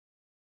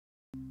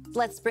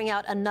Let's bring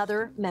out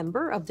another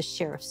member of the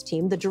sheriff's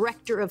team, the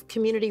Director of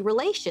Community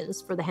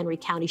Relations for the Henry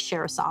County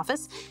Sheriff's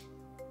Office.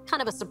 Kind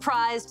of a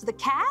surprise to the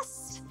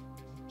cast.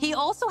 He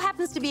also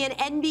happens to be an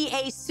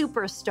NBA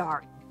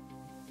superstar.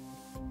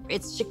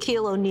 It's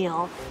Shaquille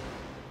O'Neal.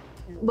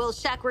 Well,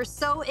 Shaq, we're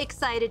so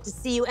excited to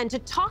see you and to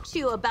talk to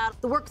you about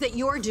the work that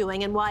you're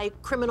doing and why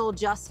criminal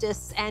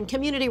justice and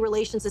community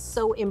relations is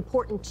so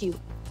important to you.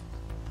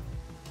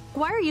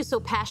 Why are you so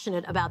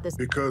passionate about this?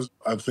 Because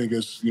I think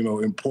it's,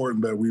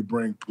 important that we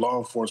bring law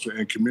enforcement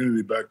and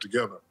community back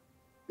together.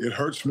 It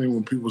hurts me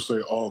when people say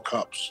all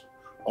cops,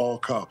 all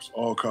cops,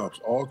 all cops.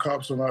 All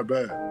cops are not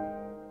bad.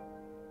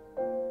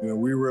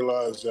 We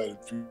realize that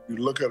if you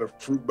look at a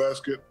fruit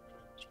basket,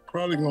 it's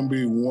probably going to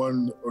be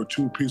one or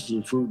two pieces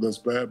of fruit that's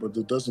bad, but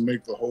that doesn't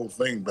make the whole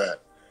thing bad.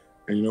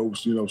 And,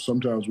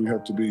 sometimes we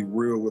have to be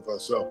real with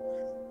ourselves.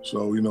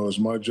 So, it's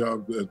my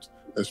job that,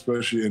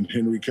 especially in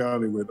Henry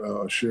County with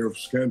Sheriff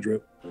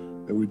Skendrick,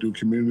 that we do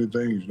community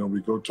things.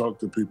 We go talk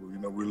to people.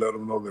 We let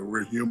them know that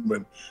we're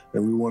human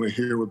and we want to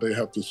hear what they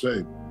have to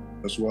say.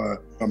 That's why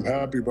I'm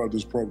happy about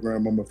this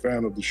program. I'm a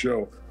fan of the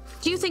show.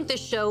 Do you think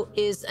this show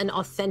is an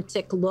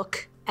authentic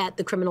look at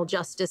the criminal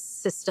justice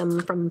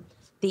system from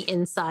the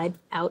inside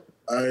out?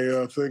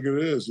 I think it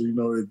is.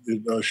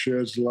 It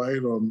sheds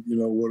light on,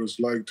 what it's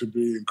like to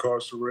be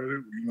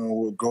incarcerated,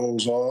 what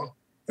goes on.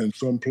 And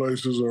some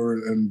places are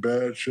in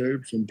bad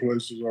shape, some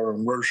places are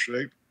in worse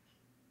shape.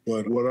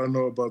 But what I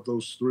know about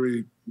those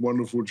three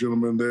wonderful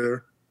gentlemen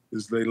there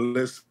is they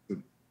listen.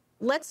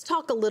 Let's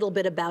talk a little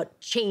bit about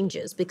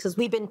changes, because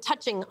we've been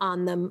touching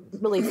on them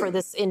really for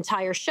this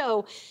entire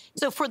show.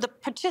 So for the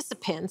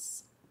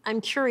participants, I'm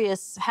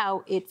curious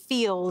how it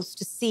feels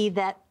to see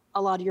that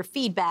a lot of your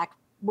feedback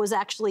was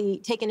actually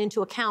taken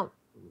into account,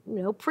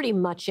 pretty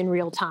much in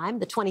real time,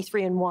 the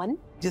 23-1.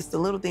 Just the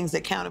little things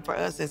that counted for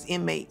us as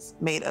inmates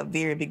made a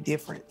very big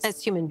difference.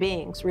 As human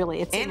beings,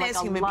 really. It seemed like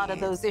a lot of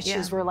those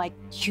issues were like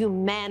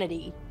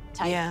humanity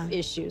type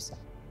issues.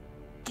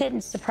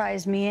 Didn't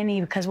surprise me any,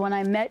 because when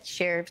I met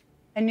Sheriff,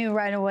 I knew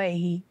right away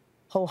he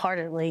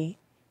wholeheartedly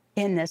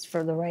in this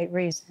for the right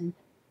reason.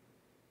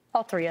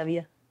 All three of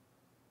you.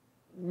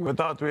 With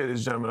all three of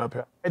these gentlemen up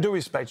here, I do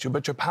respect you,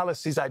 but your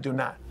policies I do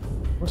not.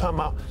 I'm talking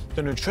about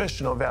the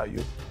nutritional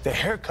value, the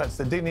haircuts,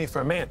 the dignity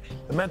for a man,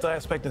 the mental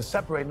aspect in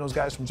separating those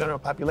guys from general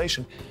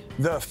population,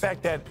 the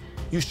fact that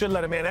you should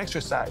let a man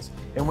exercise.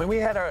 And when we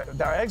had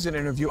our exit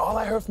interview, all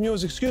I heard from you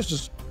was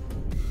excuses.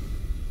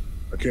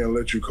 I can't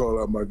let you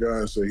call out my guy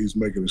and say he's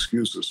making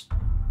excuses.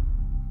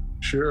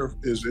 Sheriff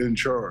is in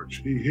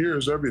charge. He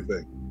hears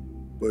everything.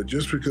 But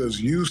just because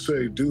you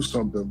say do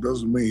something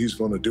doesn't mean he's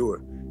going to do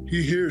it.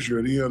 He hears you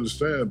and he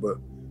understands, but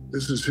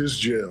this is his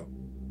jail.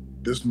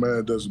 This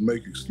man doesn't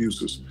make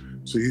excuses.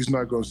 So he's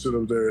not going to sit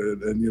up there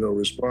and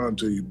respond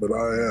to you, but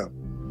I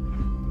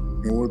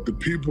am. And what the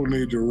people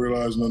need to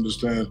realize and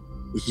understand,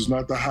 this is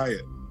not the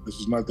Hyatt. This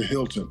is not the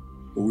Hilton.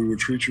 But we will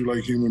treat you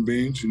like human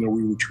beings. We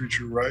will treat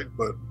you right,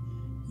 but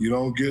you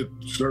don't get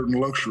certain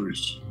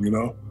luxuries,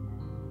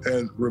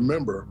 And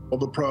remember, all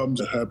the problems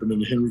that happened in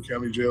the Henry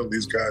County Jail,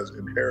 these guys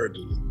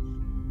inherited it.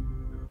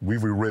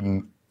 We've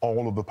rewritten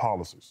all of the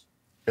policies,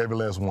 every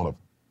last one of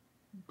them.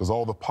 Because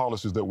all the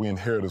policies that we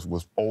inherited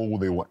was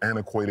old, they were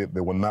antiquated,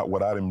 they were not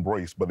what I'd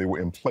embraced, but they were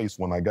in place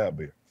when I got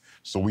there.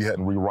 So we had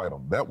to rewrite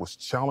them. That was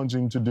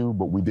challenging to do,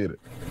 but we did it.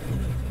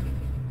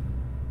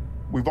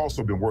 We've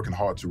also been working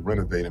hard to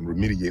renovate and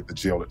remediate the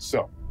jail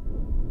itself.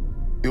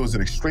 It was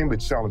in extremely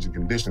challenging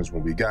conditions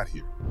when we got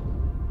here.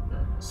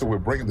 So we're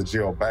bringing the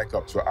jail back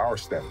up to our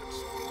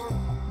standards.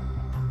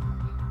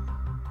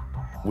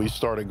 We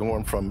started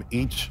going from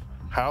each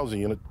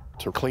housing unit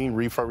to clean,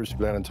 refurbish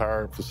that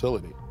entire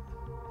facility.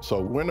 So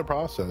we're in the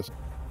process.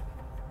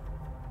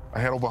 I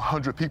had over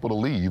 100 people to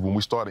leave when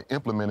we started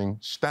implementing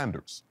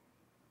standards.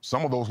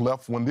 Some of those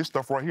left when this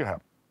stuff right here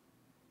happened.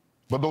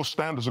 But those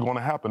standards are going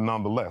to happen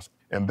nonetheless.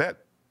 And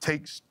that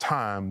takes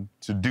time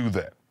to do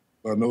that.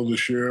 I know the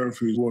sheriff,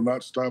 he will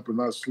not stop and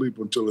not sleep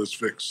until it's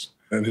fixed.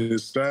 And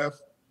his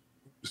staff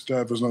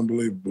is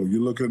unbelievable.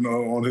 You're looking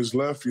on his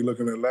left, you're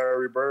looking at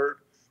Larry Bird,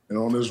 and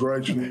on his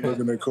right, you're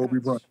looking at Kobe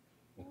Bryant.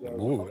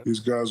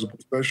 These guys are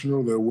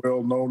professional, they're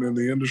well known in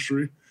the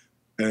industry.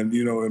 And,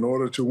 in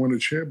order to win a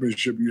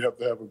championship, you have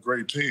to have a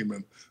great team.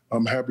 And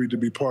I'm happy to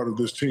be part of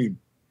this team.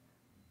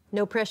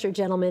 No pressure,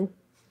 gentlemen.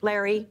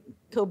 Larry,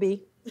 Kobe.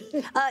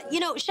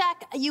 Shaq,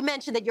 you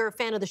mentioned that you're a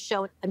fan of the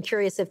show. I'm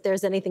curious if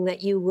there's anything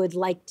that you would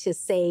like to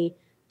say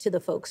to the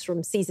folks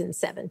from season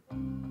 7.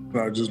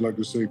 I'd just like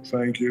to say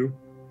thank you.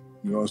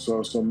 I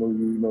saw some of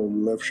you,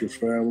 left your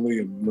family,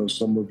 and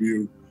some of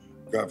you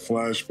got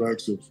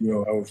flashbacks of,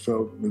 how it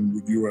felt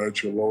when you were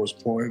at your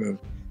lowest point. And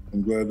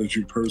I'm glad that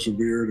you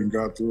persevered and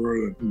got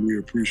through it. And we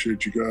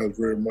appreciate you guys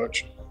very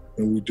much.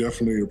 And we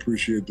definitely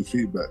appreciate the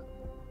feedback.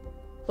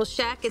 Well,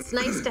 Shaq, it's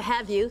nice to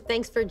have you.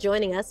 Thanks for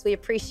joining us. We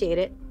appreciate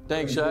it.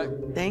 Thanks,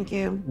 Shaq. Thank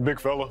you. Big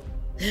fella.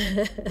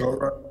 All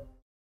right.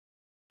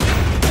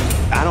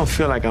 I don't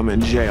feel like I'm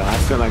in jail. I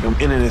feel like I'm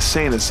in an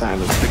insane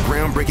asylum. The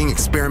groundbreaking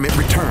experiment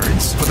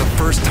returns for the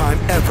first time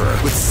ever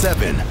with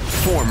 7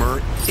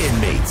 former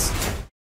inmates.